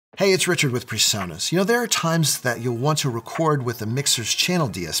Hey, it's Richard with PreSonus. There are times that you'll want to record with the mixer's channel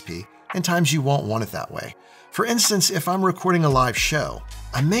DSP and times you won't want it that way. For instance, if I'm recording a live show,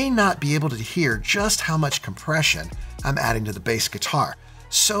 I may not be able to hear just how much compression I'm adding to the bass guitar,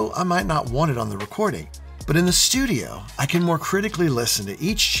 so I might not want it on the recording. But in the studio, I can more critically listen to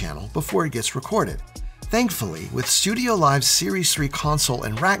each channel before it gets recorded. Thankfully, with StudioLive's Series 3 console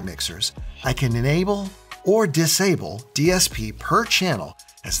and rack mixers, I can enable or disable DSP per channel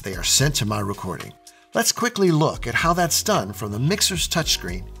as they are sent to my recording. Let's quickly look at how that's done from the mixer's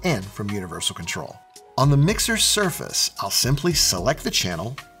touchscreen and from universal control. On the mixer's surface, I'll simply select the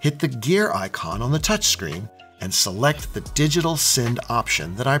channel, hit the gear icon on the touchscreen, and select the digital send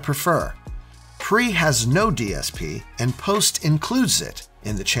option that I prefer. Pre has no DSP, and Post includes it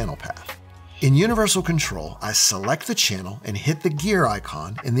in the channel path. In universal control, I select the channel and hit the gear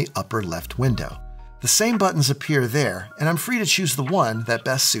icon in the upper left window. The same buttons appear there, and I'm free to choose the one that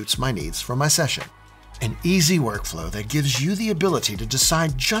best suits my needs for my session. An easy workflow that gives you the ability to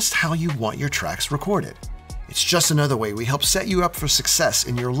decide just how you want your tracks recorded. It's just another way we help set you up for success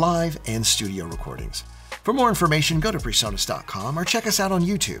in your live and studio recordings. For more information, go to PreSonus.com or check us out on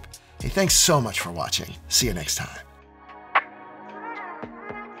YouTube. Hey, thanks so much for watching. See you next time.